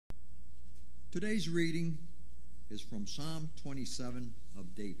Today's reading is from Psalm 27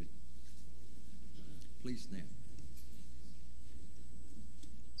 of David. Please stand.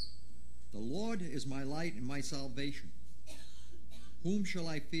 The Lord is my light and my salvation. Whom shall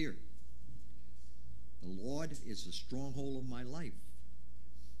I fear? The Lord is the stronghold of my life.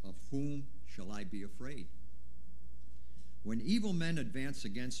 Of whom shall I be afraid? When evil men advance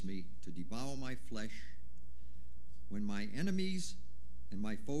against me to devour my flesh, when my enemies and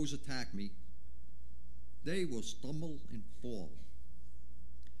my foes attack me, they will stumble and fall.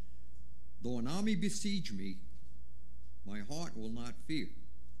 Though an army besiege me, my heart will not fear.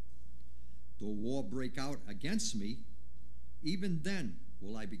 Though war break out against me, even then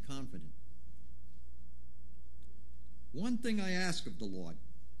will I be confident. One thing I ask of the Lord,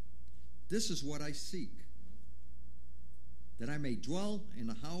 this is what I seek, that I may dwell in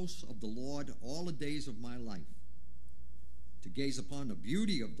the house of the Lord all the days of my life, to gaze upon the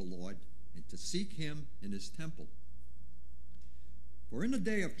beauty of the Lord and to seek him in his temple. For in the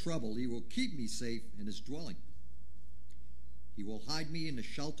day of trouble he will keep me safe in his dwelling. He will hide me in the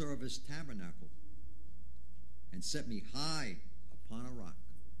shelter of his tabernacle and set me high upon a rock.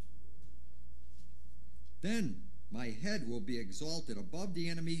 Then my head will be exalted above the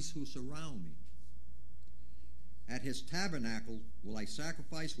enemies who surround me. At his tabernacle will I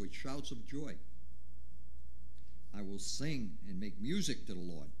sacrifice with shouts of joy. I will sing and make music to the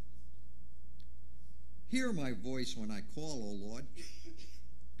Lord. Hear my voice when I call, O Lord.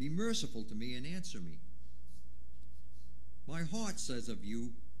 Be merciful to me and answer me. My heart says of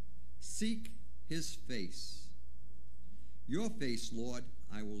you, seek his face. Your face, Lord,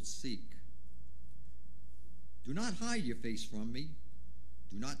 I will seek. Do not hide your face from me.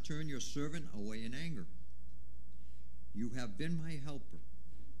 Do not turn your servant away in anger. You have been my helper.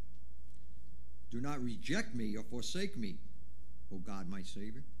 Do not reject me or forsake me, O God, my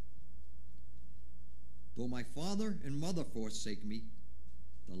Savior. Though my father and mother forsake me,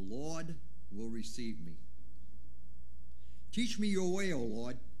 the Lord will receive me. Teach me your way, O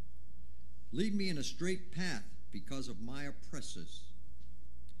Lord. Lead me in a straight path because of my oppressors.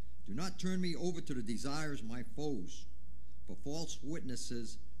 Do not turn me over to the desires of my foes, for false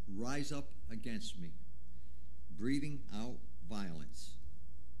witnesses rise up against me, breathing out violence.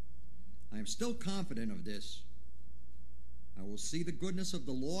 I am still confident of this. I will see the goodness of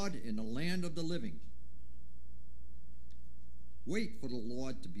the Lord in the land of the living. Wait for the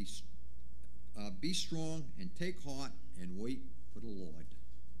Lord to be strong and take heart and wait for the Lord.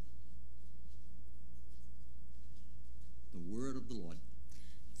 The word of the Lord.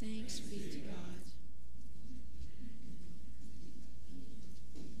 Thanks be to God.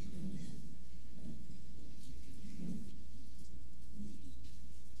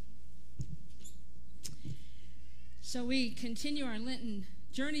 So we continue our Lenten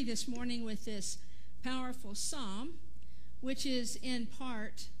journey this morning with this powerful psalm, which is in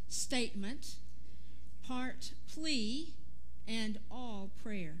part statement, part plea, and all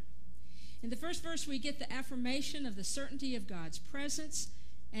prayer. In the first verse, we get the affirmation of the certainty of God's presence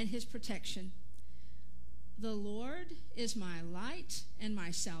and his protection. The Lord is my light and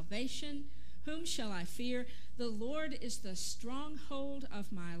my salvation. Whom shall I fear? The Lord is the stronghold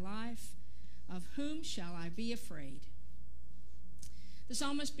of my life. Of whom shall I be afraid? The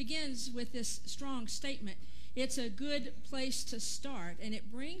psalmist begins with this strong statement. It's a good place to start, and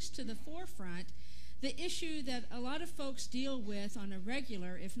it brings to the forefront the issue that a lot of folks deal with on a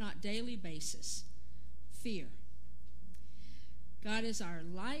regular, if not daily basis: fear. God is our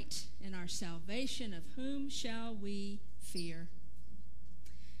light and our salvation. Of whom shall we fear?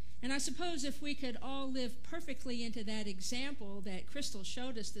 And I suppose if we could all live perfectly into that example that Crystal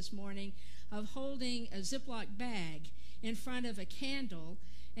showed us this morning of holding a Ziploc bag in front of a candle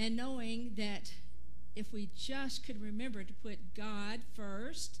and knowing that if we just could remember to put God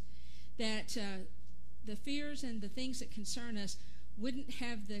first, that the fears and the things that concern us wouldn't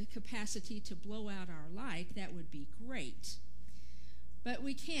have the capacity to blow out our light, that would be great. But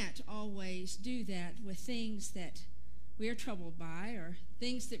we can't always do that with things that we are troubled by, or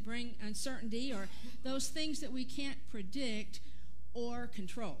things that bring uncertainty, or those things that we can't predict or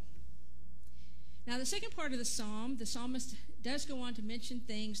control. Now, the second part of the psalm, the psalmist does go on to mention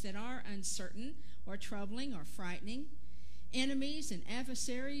things that are uncertain or troubling or frightening: enemies and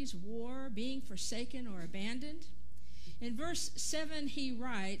adversaries, war, being forsaken or abandoned. In verse 7, he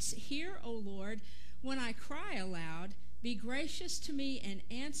writes, "Hear, O Lord, when I cry aloud, be gracious to me and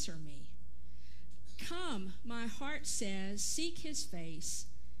answer me. Come, my heart says, seek his face.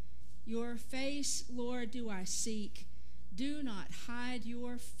 Your face, Lord, do I seek. Do not hide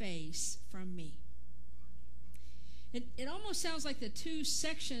your face from me." It almost sounds like the two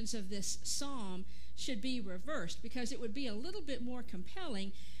sections of this psalm should be reversed, because it would be a little bit more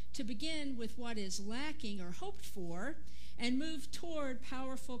compelling to begin with what is lacking or hoped for and move toward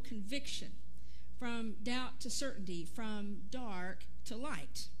powerful conviction, from doubt to certainty, from dark to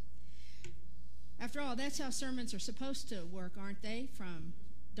light. After all, that's how sermons are supposed to work, aren't they? From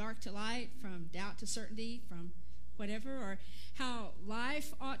dark to light, from doubt to certainty, from whatever, or how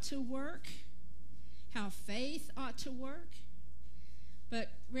life ought to work, how faith ought to work.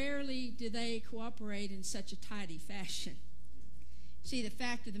 But rarely do they cooperate in such a tidy fashion. See, the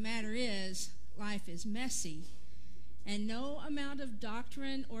fact of the matter is, life is messy, and no amount of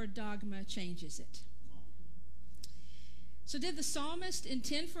doctrine or dogma changes it. So did the psalmist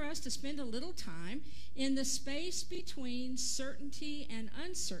intend for us to spend a little time in the space between certainty and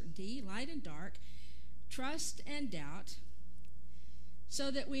uncertainty, light and dark, trust and doubt,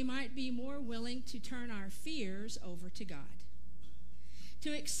 so that we might be more willing to turn our fears over to God?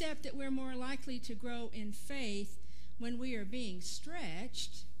 To accept that we're more likely to grow in faith when we are being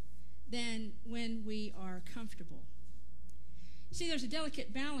stretched than when we are comfortable. See, there's a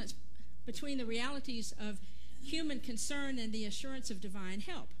delicate balance between the realities of human concern and the assurance of divine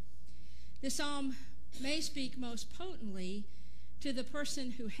help. This psalm may speak most potently to the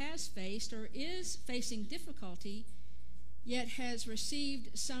person who has faced or is facing difficulty, yet has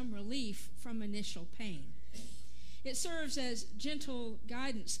received some relief from initial pain. It serves as gentle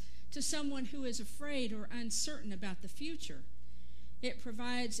guidance to someone who is afraid or uncertain about the future. It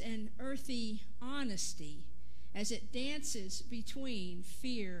provides an earthy honesty as it dances between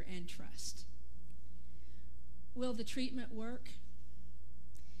fear and trust. Will the treatment work?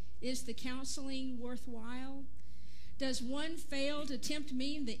 Is the counseling worthwhile? Does one failed attempt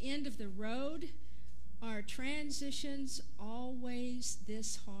mean the end of the road? Are transitions always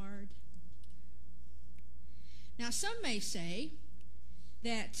this hard? Now, some may say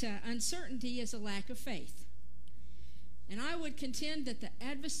that uncertainty is a lack of faith. And I would contend that the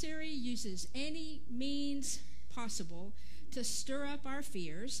adversary uses any means possible to stir up our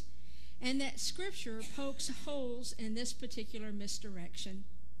fears, and that Scripture pokes holes in this particular misdirection.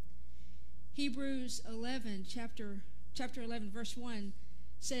 Hebrews 11, chapter 11, verse 1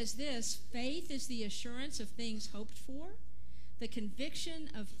 says this: faith is the assurance of things hoped for, the conviction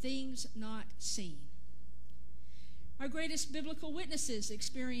of things not seen. Our greatest biblical witnesses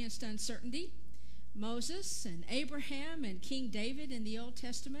experienced uncertainty: Moses and Abraham and King David in the Old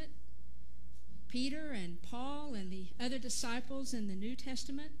Testament, Peter and Paul and the other disciples in the New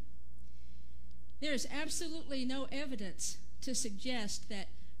Testament. There is absolutely no evidence to suggest that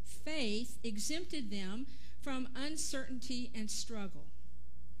faith exempted them from uncertainty and struggle.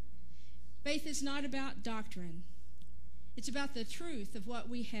 Faith is not about doctrine. It's about the truth of what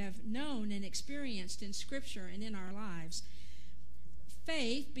we have known and experienced in Scripture and in our lives.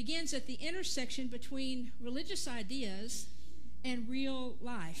 Faith begins at the intersection between religious ideas and real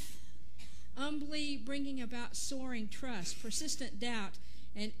life, humbly bringing about soaring trust, persistent doubt,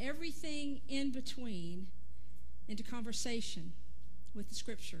 and everything in between into conversation with the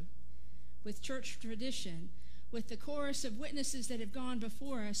Scripture, with church tradition, with the chorus of witnesses that have gone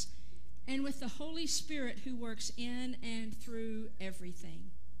before us, and with the Holy Spirit who works in and through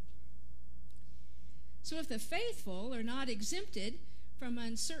everything. So if the faithful are not exempted from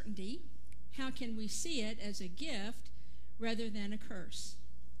uncertainty, how can we see it as a gift rather than a curse?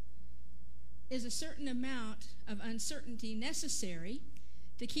 Is a certain amount of uncertainty necessary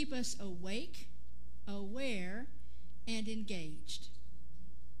to keep us awake, aware, and engaged?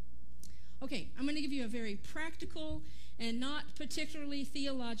 Okay, I'm going to give you a very practical and not particularly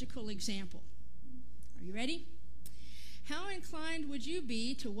theological example. Are you ready? How inclined would you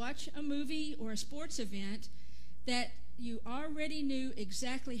be to watch a movie or a sports event that you already knew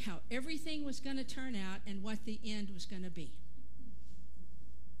exactly how everything was going to turn out and what the end was going to be?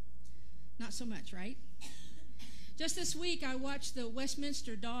 Not so much, right? Just this week, I watched the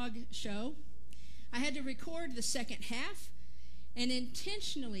Westminster Dog Show. I had to record the second half and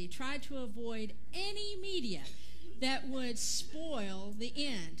intentionally tried to avoid any media that would spoil the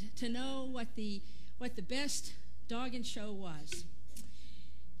end, to know what the best dog and show was.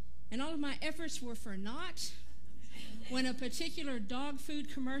 And all of my efforts were for naught when a particular dog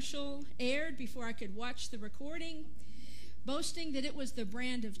food commercial aired before I could watch the recording, boasting that it was the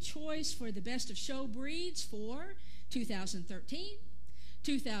brand of choice for the best of show breeds for 2013,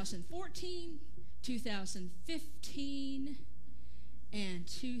 2014, 2015, and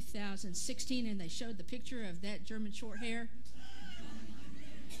 2016, and they showed the picture of that German short hair.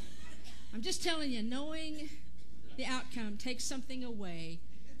 I'm just telling you, knowing the outcome takes something away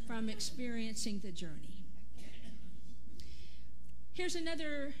from experiencing the journey. Here's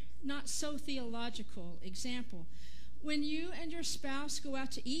another not so theological example. When you and your spouse go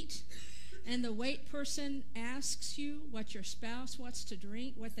out to eat and the wait person asks you what your spouse wants to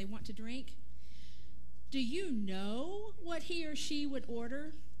drink, what they want to drink, do you know what he or she would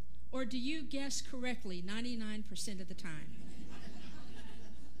order, or do you guess correctly 99% of the time?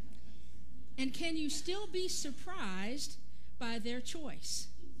 And can you still be surprised by their choice?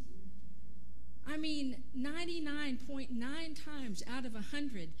 I mean, 99.9 times out of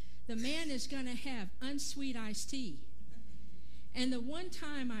 100, the man is going to have unsweet iced tea. And the one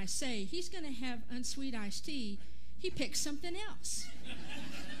time I say he's going to have unsweet iced tea, he picks something else.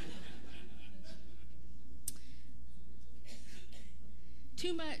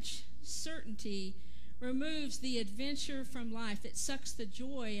 Too much certainty removes the adventure from life. It sucks the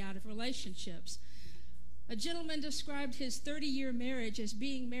joy out of relationships. A gentleman described his 30-year marriage as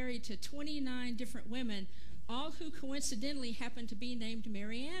being married to 29 different women, all who coincidentally happened to be named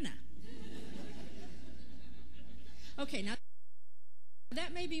Mariana. Okay, now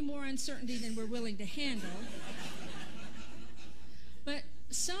that may be more uncertainty than we're willing to handle. But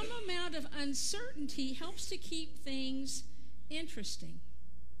some amount of uncertainty helps to keep things interesting.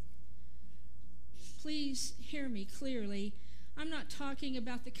 Please hear me clearly. I'm not talking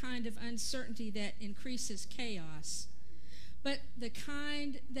about the kind of uncertainty that increases chaos, but the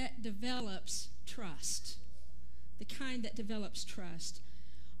kind that develops trust. The kind that develops trust.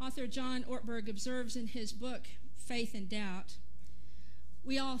 Author John Ortberg observes in his book, Faith and Doubt,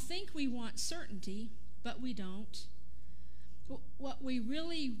 we all think we want certainty, but we don't. What we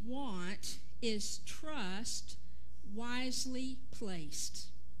really want is trust wisely placed.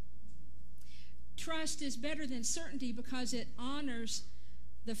 Trust is better than certainty because it honors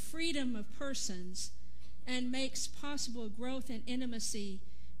the freedom of persons and makes possible growth and intimacy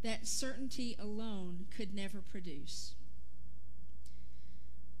that certainty alone could never produce.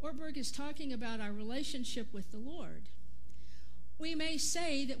 Ortberg is talking about our relationship with the Lord. We may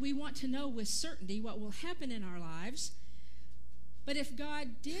say that we want to know with certainty what will happen in our lives, but if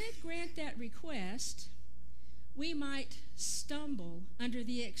God did grant that request, we might stumble under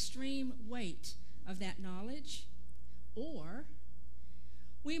the extreme weight of that knowledge, or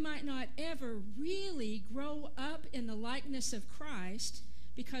we might not ever really grow up in the likeness of Christ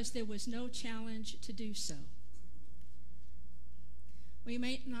because there was no challenge to do so. We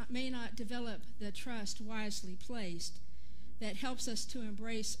may not develop the trust wisely placed that helps us to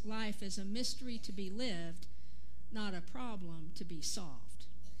embrace life as a mystery to be lived, not a problem to be solved.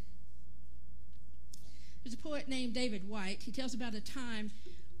 There's a poet named David White. He tells about a time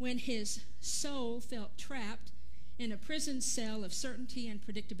when his soul felt trapped in a prison cell of certainty and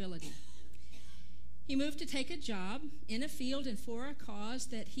predictability. He moved to take a job in a field and for a cause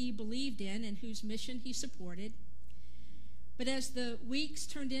that he believed in and whose mission he supported. But as the weeks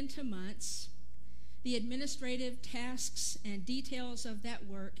turned into months, the administrative tasks and details of that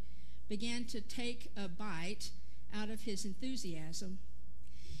work began to take a bite out of his enthusiasm.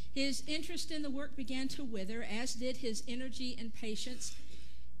 His interest in the work began to wither, as did his energy and patience.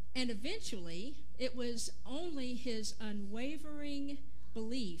 And eventually, it was only his unwavering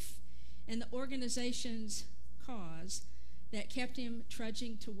belief in the organization's cause that kept him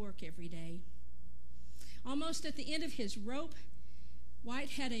trudging to work every day. Almost at the end of his rope,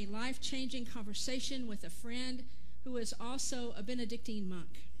 White had a life-changing conversation with a friend who was also a Benedictine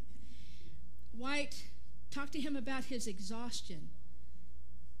monk. White talked to him about his exhaustion.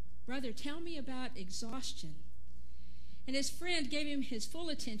 Brother, tell me about exhaustion. And his friend gave him his full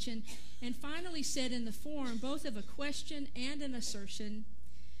attention and finally said in the form both of a question and an assertion,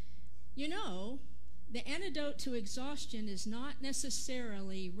 you know, the antidote to exhaustion is not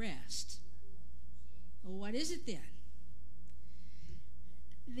necessarily rest. Well, what is it then?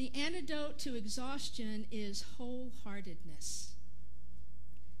 The antidote to exhaustion is wholeheartedness.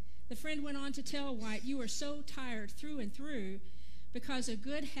 The friend went on to tell White, you are so tired through and through because a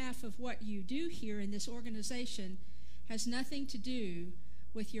good half of what you do here in this organization has nothing to do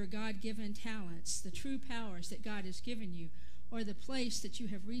with your God-given talents, the true powers that God has given you, or the place that you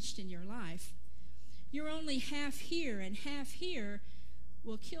have reached in your life. You're only half here, and half here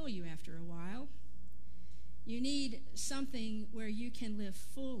will kill you after a while. You need something where you can live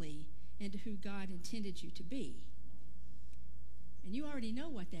fully into who God intended you to be. And you already know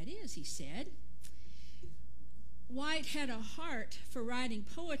what that is, he said. White had a heart for writing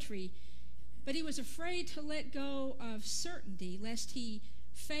poetry, but he was afraid to let go of certainty lest he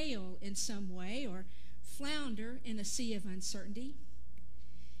fail in some way or flounder in a sea of uncertainty.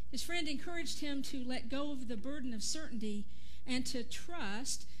 His friend encouraged him to let go of the burden of certainty and to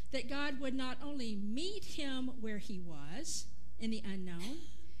trust that God would not only meet him where he was in the unknown,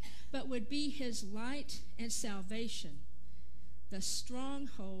 but would be his light and salvation, the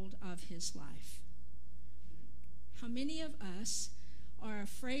stronghold of his life. How many of us are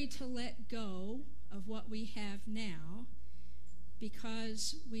afraid to let go of what we have now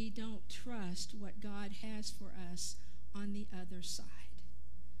because we don't trust what God has for us on the other side?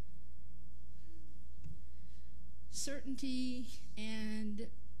 Certainty and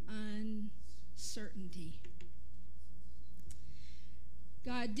uncertainty.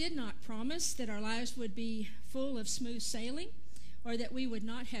 God did not promise that our lives would be full of smooth sailing, or that we would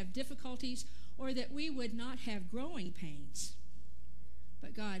not have difficulties, or that we would not have growing pains.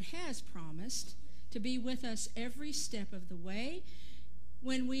 But God has promised to be with us every step of the way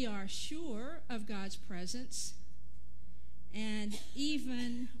when we are sure of God's presence, and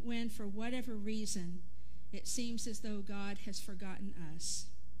even when, for whatever reason, it seems as though God has forgotten us.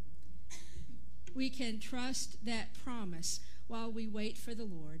 We can trust that promise while we wait for the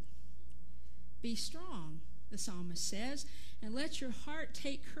Lord. Be strong, the psalmist says, and let your heart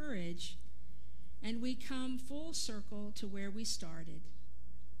take courage. And we come full circle to where we started,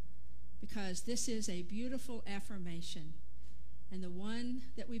 because this is a beautiful affirmation, and the one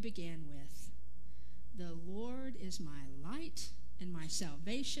that we began with. The Lord is my light and my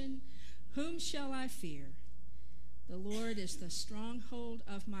salvation. Whom shall I fear? The Lord is the stronghold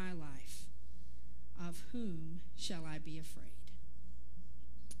of my life. Of whom shall I be afraid?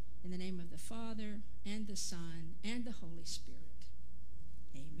 In the name of the Father, and the Son, and the Holy Spirit.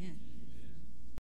 Amen.